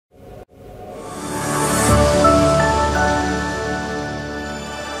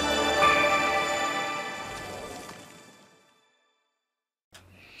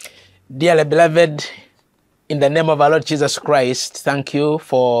Dearly beloved, in the name of our Lord Jesus Christ, thank you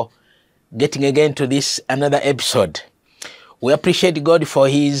for getting again to this another episode. We appreciate God for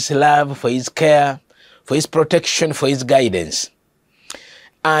His love, for His care, for His protection, for His guidance.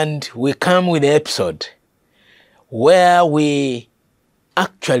 And we come with an episode where we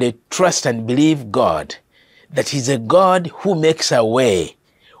actually trust and believe God, that He's a God who makes a way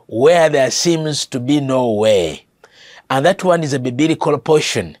where there seems to be no way. And that one is a biblical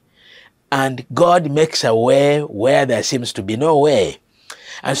portion. And God makes a way where there seems to be no way.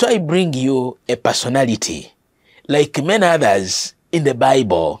 And so I bring you a personality, like many others in the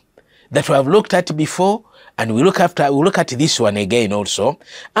Bible that we have looked at before, and we look at this one again also,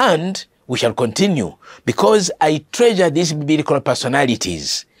 and we shall continue, because I treasure these biblical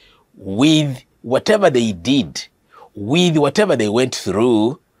personalities with whatever they did, with whatever they went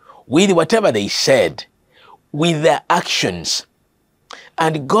through, with whatever they said, with their actions.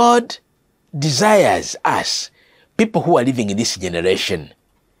 And God desires us, people who are living in this generation,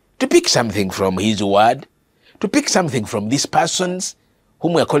 to pick something from His word, to pick something from these persons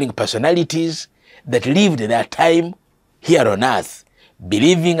whom we are calling personalities that lived their time here on earth,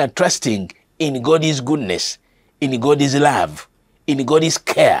 believing and trusting in God's goodness, in God's love, in God's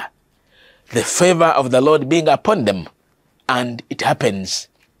care, the favor of the Lord being upon them. And it happens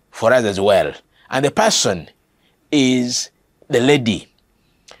for us as well. And the person is the lady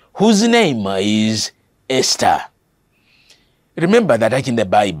whose name is Esther. Remember that in the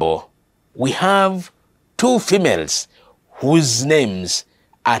Bible, we have two females whose names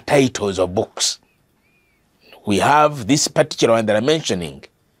are titles of books. We have this particular one that I'm mentioning.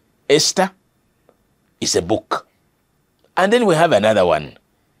 Esther is a book. And then we have another one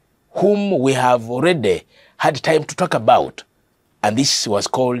whom we have already had time to talk about. And this was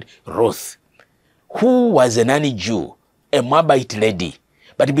called Ruth, who was a nanny Jew, a Moabite lady.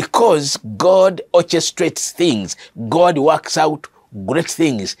 But because God orchestrates things, God works out great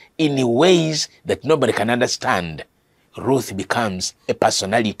things in ways that nobody can understand, Ruth becomes a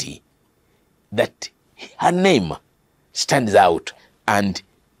personality that her name stands out, and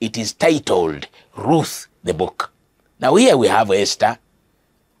it is titled Ruth the Book. Now here we have Esther,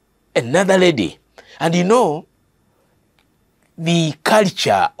 another lady. And you know, the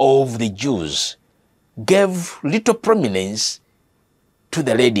culture of the Jews gave little prominence to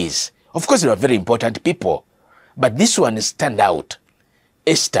the ladies. Of course, they were very important people, but this one stand out,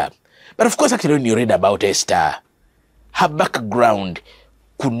 Esther. But of course, actually, when you read about Esther, her background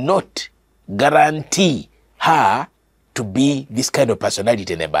could not guarantee her to be this kind of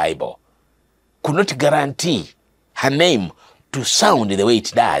personality in the Bible, could not guarantee her name to sound the way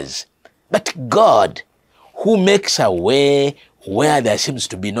it does. But God, who makes a way where there seems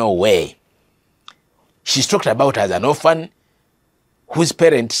to be no way. She's talked about as an orphan whose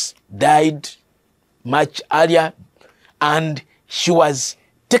parents died much earlier, and she was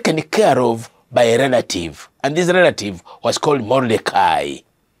taken care of by a relative, and this relative was called Mordecai.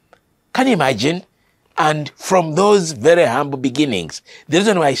 Can you imagine? And from those very humble beginnings, the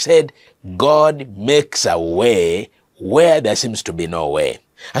reason why I said God makes a way where there seems to be no way.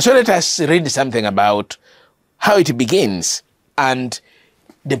 And so let us read something about how it begins. And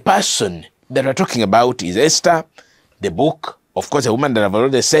the person that we're talking about is Esther, the book, of course, a woman that I've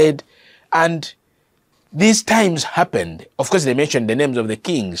already said. And these times happened. Of course, they mentioned the names of the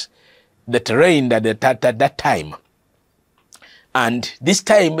kings that reigned at that time. And this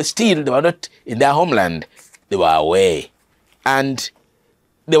time, still, they were not in their homeland. They were away. And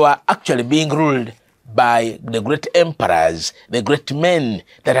they were actually being ruled by the great emperors, the great men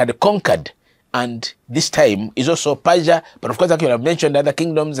that had conquered. And this time is also Persia. But of course, actually, I've mentioned other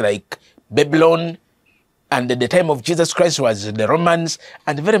kingdoms like Babylon. And at the time of Jesus Christ was the Romans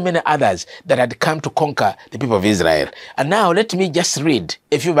and very many others that had come to conquer the people of Israel. And now let me just read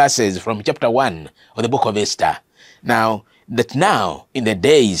a few verses from chapter 1 of the book of Esther. Now, in the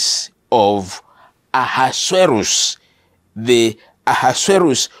days of Ahasuerus, the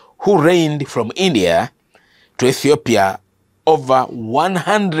Ahasuerus who reigned from India to Ethiopia over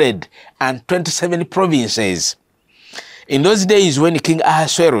 127 provinces. In those days when King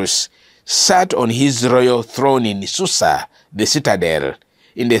Ahasuerus sat on his royal throne in Susa, the citadel,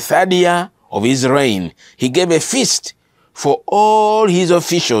 in the 3rd year of his reign, he gave a feast for all his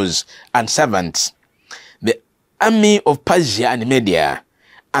officials and servants, the army of Persia and Media,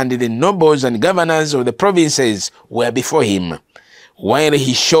 and the nobles and governors of the provinces were before him, while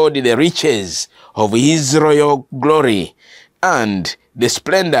he showed the riches of his royal glory, and the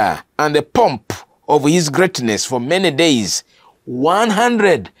splendor and the pomp of his greatness for many days,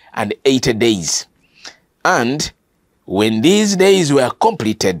 180 days. And when these days were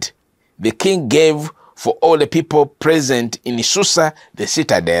completed, the king gave for all the people present in Susa, the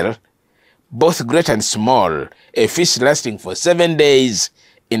citadel, both great and small, a feast lasting for 7 days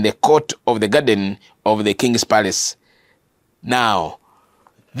in the court of the garden of the king's palace. Now,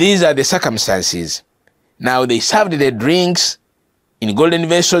 these are the circumstances. Now, they served the drinks in golden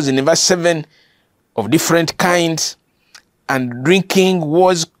vessels in verse 7 of different kinds, and drinking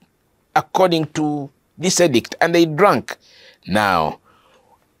was according to this edict, and they drank. Now,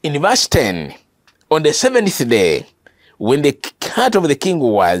 in verse 10, on the 7th day, when the heart of the king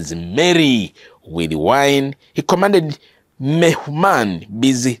was merry with wine, he commanded Haman,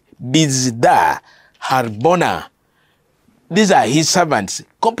 Bizda, Harbona. These are his servants,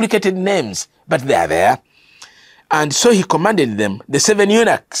 complicated names, but they are there. And so he commanded them, the 7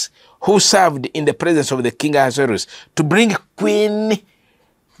 eunuchs who served in the presence of the king Ahasuerus, to bring Queen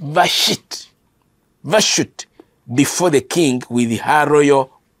Vashti before the king with her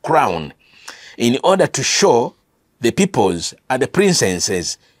royal crown, in order to show the peoples and the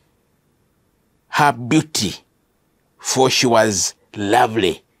princesses her beauty, for she was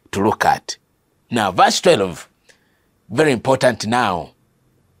lovely to look at. Now, verse 12, very important now.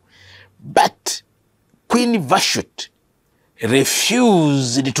 But Queen Vashti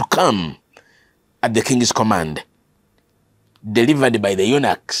refused to come at the king's command, delivered by the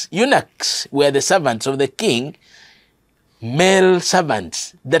eunuchs. Eunuchs were the servants of the king, male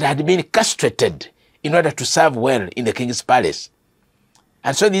servants that had been castrated in order to serve well in the king's palace.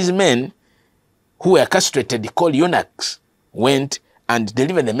 And so these men who were castrated, called eunuchs, went and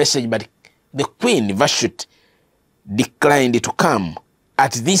delivered the message, but the queen Vashti declined to come.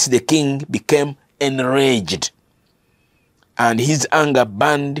 At this the king became enraged, and his anger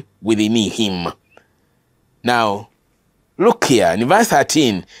burned within him. Now, look here, in verse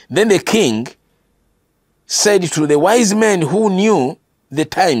 13, then the king said to the wise men who knew the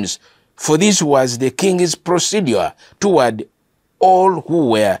times, for this was the king's procedure toward all who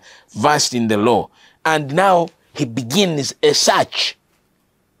were versed in the law. And now he begins a search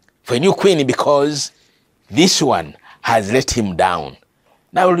for a new queen, because this one has let him down.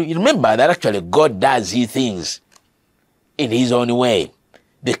 Now remember that actually God does his things in his own way.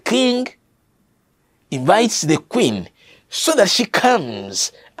 The king invites the queen so that she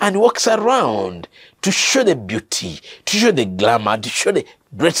comes and walks around to show the beauty, to show the glamour, to show the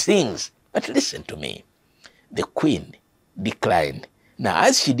great things. But listen to me. The queen declined. Now,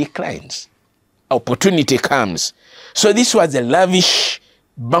 as she declines, opportunity comes. So this was a lavish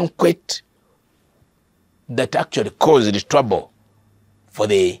banquet that actually caused trouble for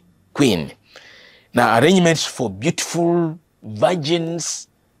the queen. Now, arrangements for beautiful virgins,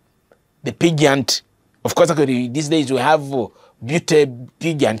 the pageant. Of course, actually, these days we have beauty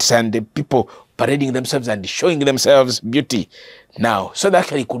pageants and the people parading themselves and showing themselves beauty. Now, so that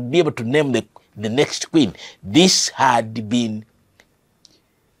he could be able to name the next queen. This had been,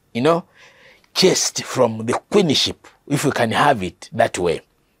 chased from the queenship, if we can have it that way.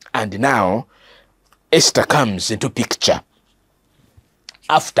 And now, Esther comes into picture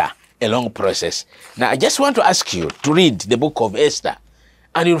after a long process. Now, I just want to ask you to read the book of Esther,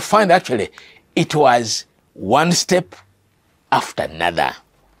 and you'll find actually it was one step after another.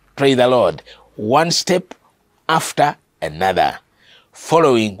 Praise the Lord. One step after another,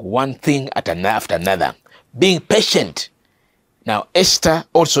 following one thing after another, being patient. Now, Esther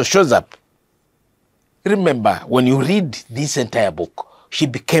also shows up. Remember, when you read this entire book, she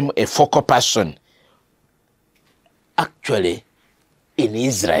became a focal person, actually, in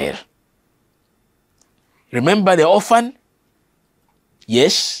Israel. Remember the orphan?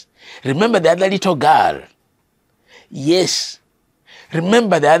 Yes. Remember the other little girl? Yes.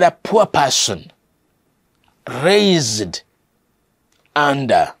 Remember the other poor person raised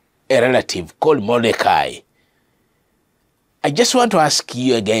under a relative called Mordecai? I just want to ask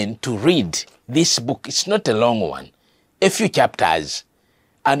you again to read this book. It's not a long one, a few chapters,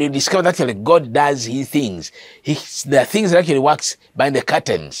 and you discover that actually God does his things. There are things that actually works behind the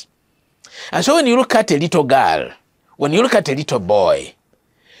curtains. And so when you look at a little girl, when you look at a little boy,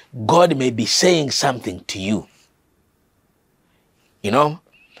 God may be saying something to you.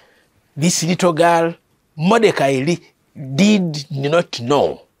 This little girl, Mordecai did not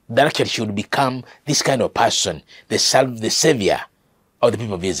know that actually she would become this kind of person, the savior of the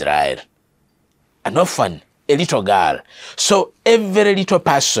people of Israel. An orphan, a little girl. So every little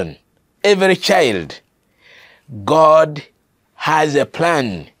person, every child, God has a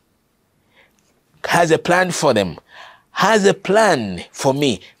plan, has a plan for them, has a plan for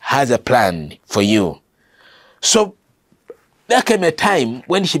me, has a plan for you. So there came a time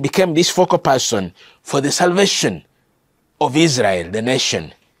when she became this focal person for the salvation of Israel, the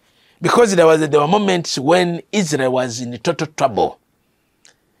nation. Because there were moments when Israel was in total trouble,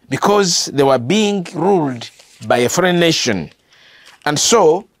 because they were being ruled by a foreign nation. And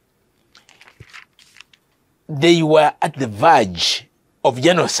so they were at the verge of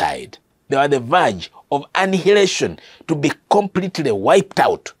genocide. They were at the verge of annihilation, to be completely wiped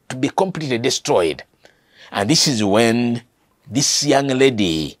out, to be completely destroyed. And this is when this young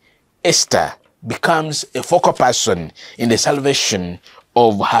lady, Esther, becomes a focal person in the salvation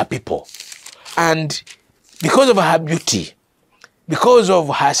of her people. And because of her beauty, because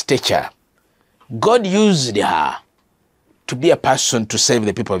of her stature, God used her to be a person to save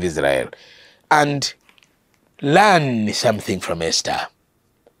the people of Israel. And learn something from Esther.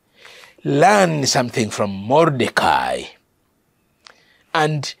 Learn something from Mordecai.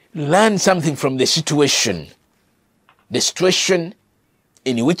 And learn something from the situation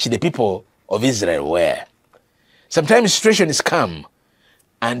in which the people of Israel were. Sometimes situations come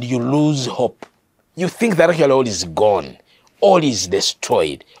and you lose hope. You think that actually all is gone, all is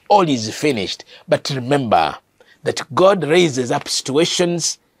destroyed, all is finished. But remember that God raises up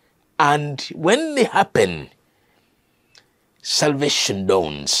situations, and when they happen, salvation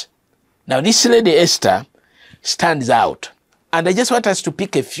dawns. Now this lady Esther stands out. And I just want us to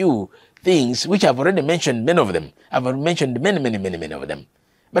pick a few things which I've already mentioned, many of them. I've mentioned many of them.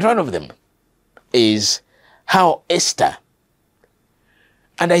 But one of them is how Esther,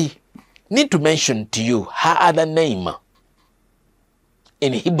 and I need to mention to you her other name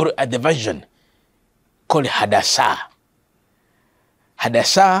in Hebrew at the version called Hadassah.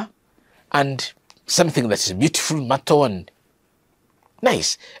 Hadassah, and something that is beautiful, myrtle, and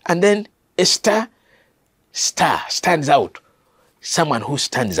nice. And then Esther, star, stands out. Someone who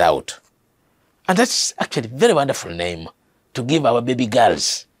stands out. And that's actually a very wonderful name to give our baby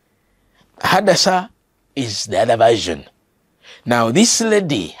girls. Hadassah is the other version. Now this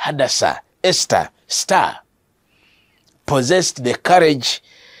lady, Hadassah, Esther, star, possessed the courage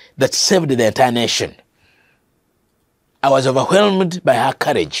that saved the entire nation. I was overwhelmed by her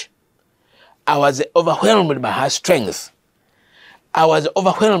courage. I was overwhelmed by her strength. I was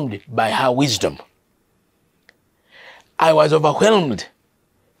overwhelmed by her wisdom. I was overwhelmed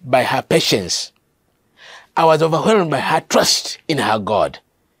by her patience. I was overwhelmed by her trust in her God,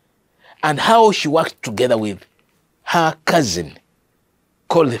 and how she worked together with her cousin,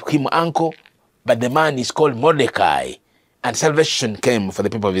 called him uncle, but the man is called Mordecai, and salvation came for the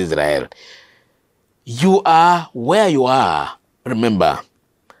people of Israel. You are where you are, remember,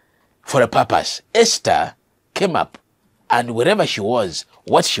 for a purpose. Esther came up, and wherever she was,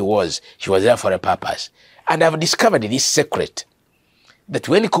 what she was there for a purpose. And I've discovered this secret, that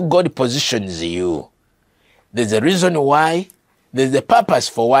when God positions you, there's a reason why, there's a purpose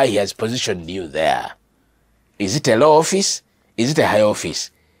for why he has positioned you there. Is it a low office? Is it a high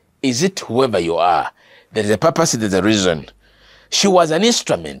office? Is it whoever you are? There is a purpose, there's a reason. She was an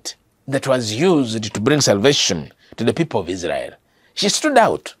instrument that was used to bring salvation to the people of Israel. She stood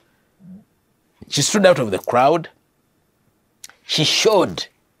out. She stood out of the crowd. She showed,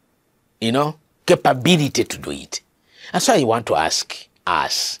 capability to do it. That's why I want to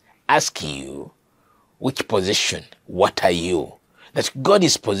ask you, which position, what are you? That God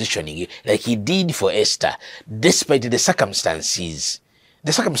is positioning you like he did for Esther, despite the circumstances.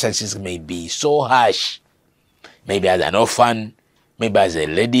 The circumstances may be so harsh, maybe as an orphan, maybe as a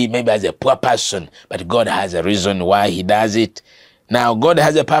lady, maybe as a poor person, but God has a reason why he does it. Now, God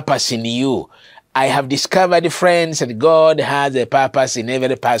has a purpose in you. I have discovered, friends, that God has a purpose in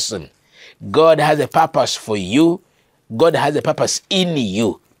every person. God has a purpose for you. God has a purpose in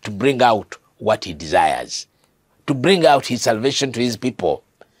you to bring out what he desires, to bring out his salvation to his people.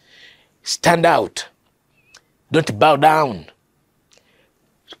 Stand out. Don't bow down.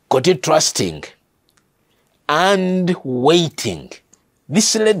 Continue trusting and waiting.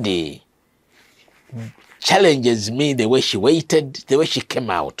 This lady challenges me, the way she waited, the way she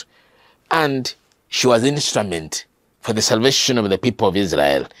came out. And she was an instrument for the salvation of the people of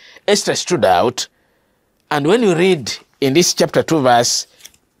Israel. Esther stood out. And when you read in this chapter 2, verse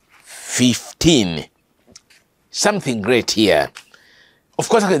 15, something great here. Of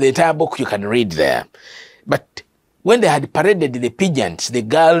course, the entire book you can read there. But when they had paraded the pageants, the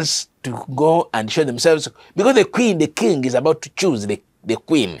girls to go and show themselves, because the king is about to choose the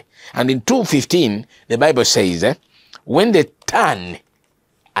queen. And in 2:15, the Bible says, when they turn,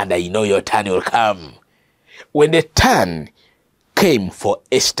 and I know your turn will come. When the turn came for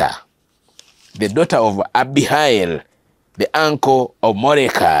Esther, the daughter of Abihail, the uncle of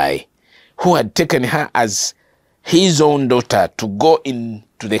Mordecai, who had taken her as his own daughter to go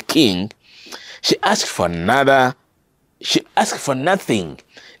into the king, she asked for nothing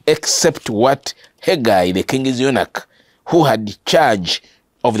except what Haggai, the king's eunuch, who had charge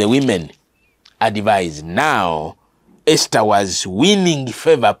of the women, had devised. Now, Esther was winning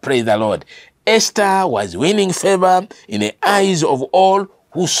favor, praise the Lord. Esther was winning favor in the eyes of all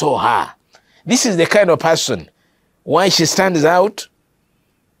who saw her. This is the kind of person, why she stands out.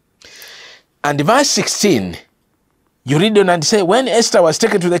 And verse 16, you read on and say, when Esther was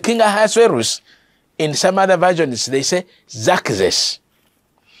taken to the king Ahasuerus, in some other versions they say Xerxes,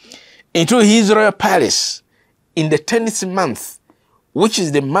 into his royal palace in the 10th month, which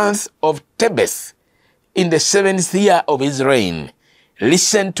is the month of Tebeth, in the 7th year of his reign.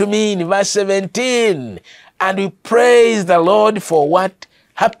 Listen to me in verse 17, and we praise the Lord for what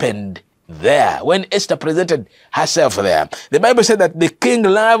happened there when Esther presented herself there. The Bible said that the king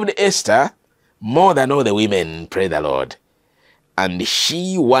loved Esther more than all the women, praise the Lord, and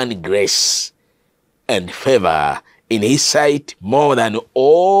she won grace and favor in his sight more than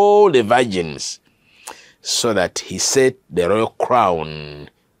all the virgins, so that he set the royal crown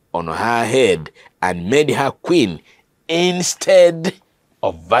on her head and made her queen instead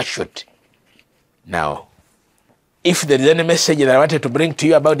of Vashti. Now, if there is any message that I wanted to bring to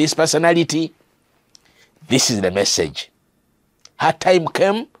you about this personality, this is the message. Her time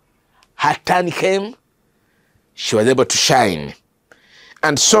came, her turn came, she was able to shine.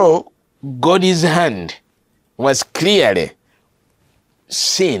 And so, God's hand was clearly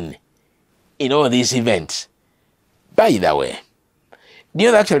seen in all these events. By the way, do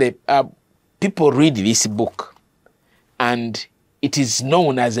you know actually people read this book and it is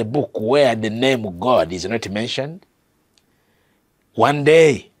known as a book where the name of God is not mentioned? One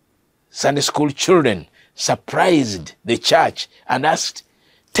day, Sunday school children surprised the church and asked,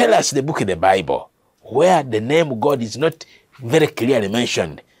 tell us the book in the Bible where the name of God is not very clearly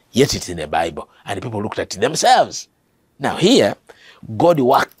mentioned, yet it's in the Bible. And the people looked at themselves. Now here, God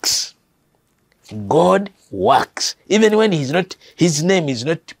works. God works. Even when his name is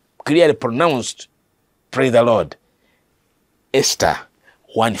not clearly pronounced, praise the Lord. Esther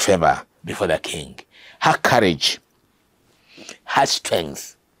won favor before the king. Her courage, her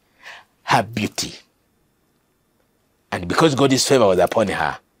strength, her beauty. And because God's favor was upon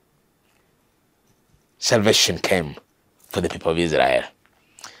her, salvation came for the people of Israel.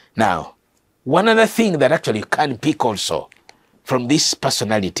 Now, one other thing that actually you can pick also from these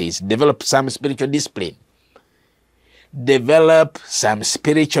personalities, develop some spiritual discipline. Develop some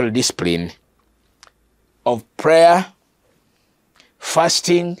spiritual discipline of prayer,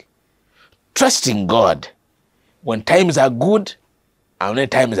 fasting, trusting God when times are good and when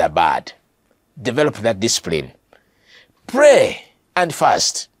times are bad. Develop that discipline. Pray and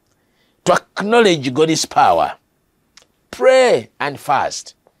fast to acknowledge God's power. Pray and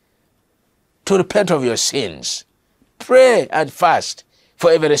fast to repent of your sins. Pray and fast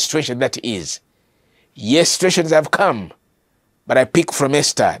for every restoration that is. Yes, situations have come, but I pick from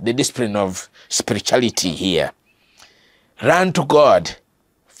Esther the discipline of spirituality here. Run to God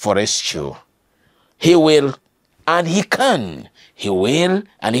for rescue. He will and he can. He will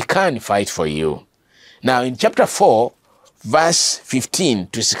and he can fight for you. Now in chapter 4, verse 15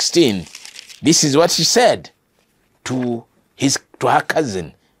 to 16, this is what she said to her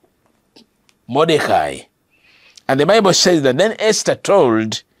cousin Mordecai. And the Bible says that then Esther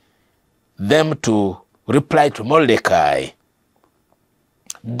told them to reply to Mordecai,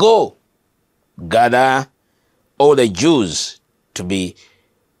 go, gather all the Jews to be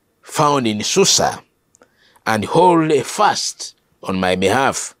found in Susa, and hold a fast on my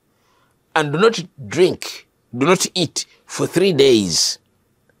behalf, and do not drink, do not eat for 3 days,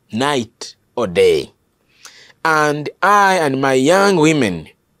 night or day. And I and my young women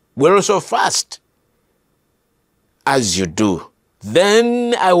will also fast as you do.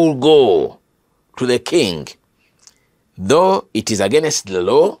 Then I will go to the king, though it is against the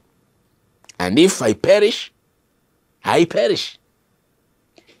law, and if I perish, I perish.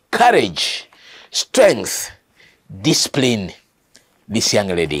 Courage, strength, discipline this young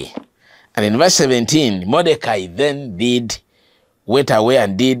lady. And in verse 17, Mordecai then went away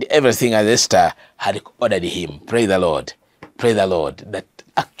and did everything as Esther had ordered him. Praise the Lord. Praise the Lord. That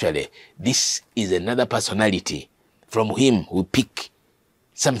actually this is another personality from him we pick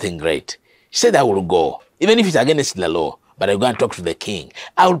something great. He said, I will go, even if it's against the law, but I'll go and talk to the king.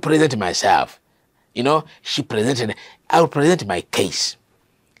 I will present myself. You know, I will present my case.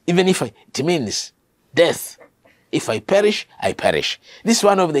 Even if it means death. If I perish, I perish. This is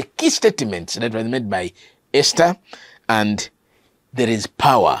one of the key statements that was made by Esther, and there is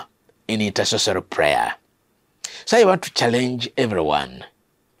power in intercessory prayer. So I want to challenge everyone.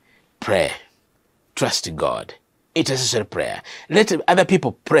 Pray. Trust God. intercessory prayer. Let other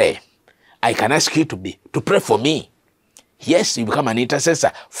people pray. I can ask you to pray for me. Yes, you become an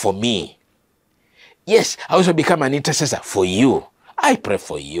intercessor for me. Yes, I also become an intercessor for you. I pray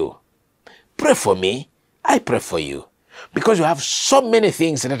for you. Pray for me. I pray for you. Because we have so many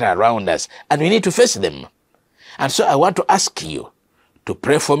things that are around us and we need to face them. And so I want to ask you to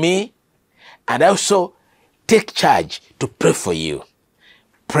pray for me and also take charge to pray for you.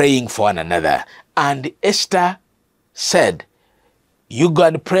 Praying for one another. And Esther said, you go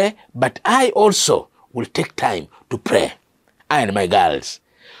and pray, but I also will take time to pray. I and my girls.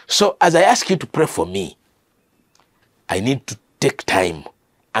 So as I ask you to pray for me, I need to take time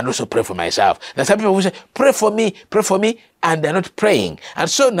and also pray for myself. There are some people who say, pray for me, and they're not praying. And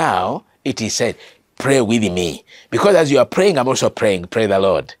so now it is said, pray with me. Because as you are praying, I'm also praying. Pray the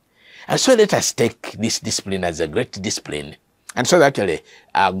Lord. And so let us take this discipline as a great discipline. And so that actually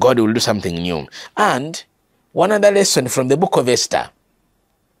God will do something new. And one other lesson from the book of Esther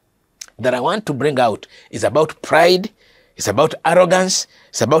that I want to bring out is about pride. It's about arrogance.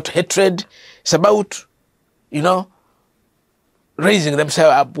 It's about hatred. It's about, raising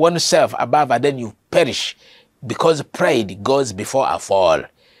themselves up, oneself above, and then you perish because pride goes before a fall.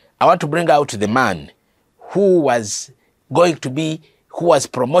 I want to bring out the man who was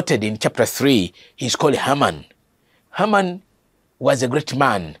promoted in chapter 3. He's called Haman. Haman was a great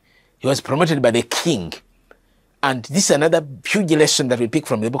man. He was promoted by the king. And this is another huge lesson that we pick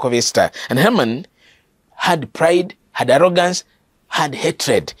from the book of Esther. And Haman had pride, had arrogance, had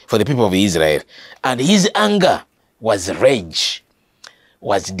hatred for the people of Israel. And his anger was rage,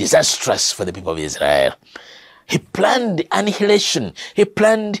 was disastrous for the people of Israel. He planned annihilation. He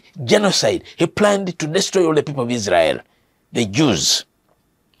planned genocide. He planned to destroy all the people of Israel, the Jews.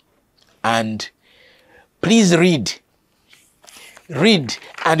 And please read,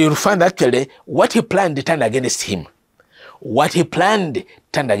 and you'll find actually what he planned turned against him. What he planned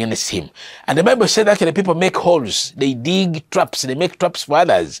turned against him. And the Bible said that people make holes, they dig traps, they make traps for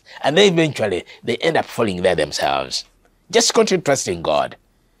others, and then eventually they end up falling there themselves. Just continue trusting God.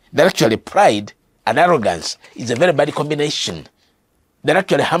 That actually pride and arrogance is a very bad combination. That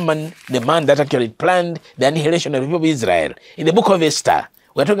actually Haman, the man that actually planned the annihilation of the people of Israel, in the book of Esther,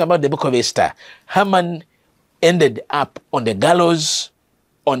 we're talking about the book of Esther, Haman ended up on the gallows,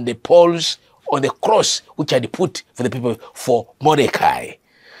 on the poles, on the cross which had put for the people for Mordecai.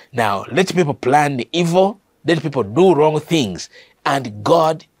 Now, let people plan evil, let people do wrong things, and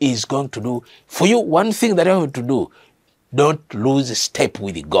God is going to do for you one thing that you have to do. Don't lose step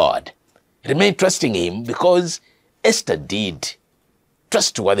with God. Remain trusting him, because Esther did.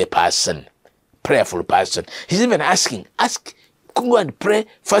 Trustworthy person, prayerful person. He's even asking, go and pray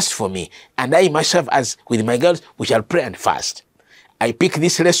first for me, and I myself, as with my girls, we shall pray and fast. I pick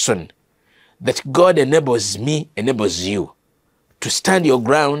this lesson that God enables me, enables you to stand your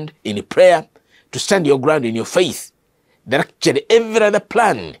ground in prayer, to stand your ground in your faith. That actually every other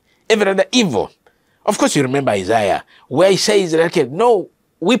plan, every other evil. Of course, you remember Isaiah, where he says that no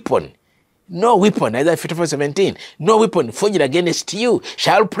weapon, Isaiah 54:17, no weapon forged against you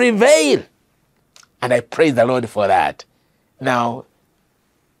shall prevail. And I praise the Lord for that. Now,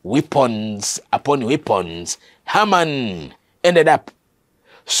 weapons upon weapons, Haman ended up.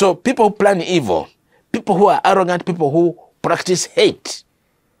 So people who plan evil, people who are arrogant, people who practice hate,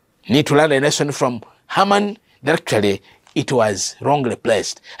 need to learn a lesson from Haman that actually it was wrongly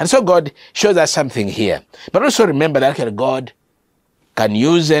placed. And so God shows us something here. But also remember that actually God can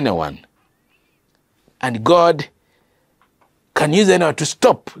use anyone. And God can use anyone to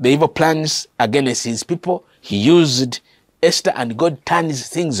stop the evil plans against his people. He used Esther, and God turns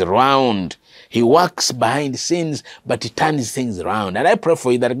things around. He works behind the scenes, but he turns things around. And I pray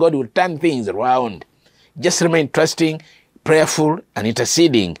for you that God will turn things around. Just remain trusting, prayerful, and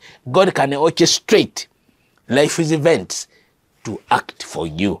interceding. God can orchestrate life's events to act for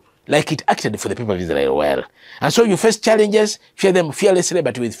you, like it acted for the people of Israel well. And so you face challenges, fear them fearlessly,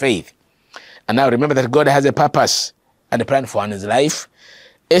 but with faith. And now remember that God has a purpose and a plan for one's life.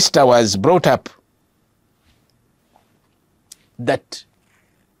 Esther was brought up that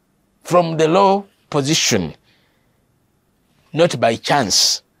from the low position, not by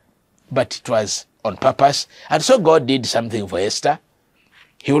chance, but it was on purpose. And so God did something for Esther.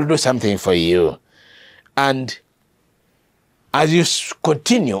 He will do something for you. And as you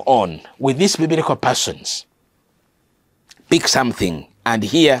continue on with these biblical persons, pick something. And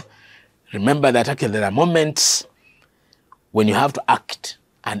here, remember that actually there are moments when you have to act.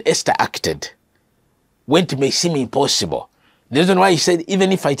 And Esther acted when it may seem impossible. The reason why he said,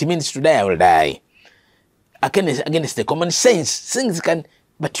 even if it means to die, I will die. Against the common sense, things can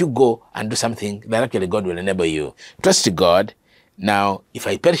but you go and do something that actually God will enable you. Trust God. Now, if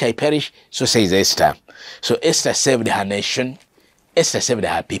I perish, I perish, so says Esther. So Esther saved her nation. Esther saved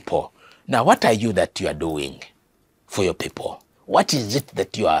her people. Now, what are you that you are doing for your people? What is it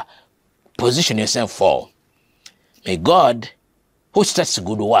that you are positioning yourself for? May God, who starts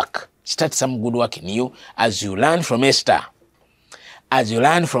good work, start some good work in you as you learn from Esther, as you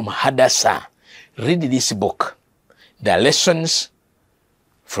learn from Hadassah. Read this book. There are lessons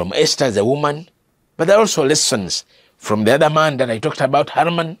from Esther as a woman, but there are also lessons from the other man that I talked about,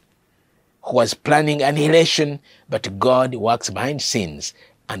 Haman, who was planning annihilation, but God works behind scenes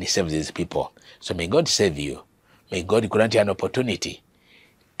and he saves his people. So may God save you. May God grant you an opportunity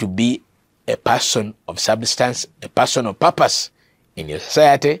to be a person of substance, a person of purpose in your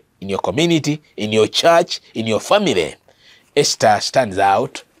society, in your community, in your church, in your family. Esther stands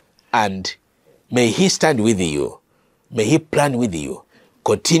out, and may he stand with you. May he plan with you.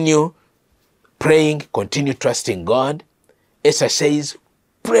 Continue praying, continue trusting God. Esther says,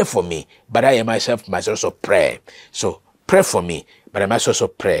 pray for me, but I myself must also pray. So pray for me, but I must also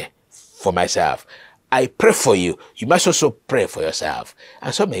pray for myself. I pray for you. You must also pray for yourself.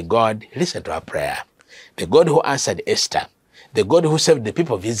 And so may God listen to our prayer. The God who answered Esther, the God who saved the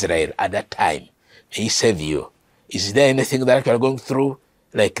people of Israel at that time, may he save you. Is there anything that you are going through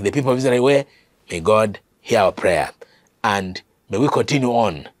like the people of Israel were? May God hear our prayer. And may we continue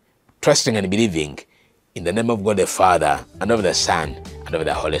on trusting and believing in the name of God the Father, and of the Son, and of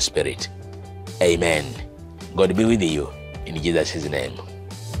the Holy Spirit. Amen. God be with you in Jesus' name.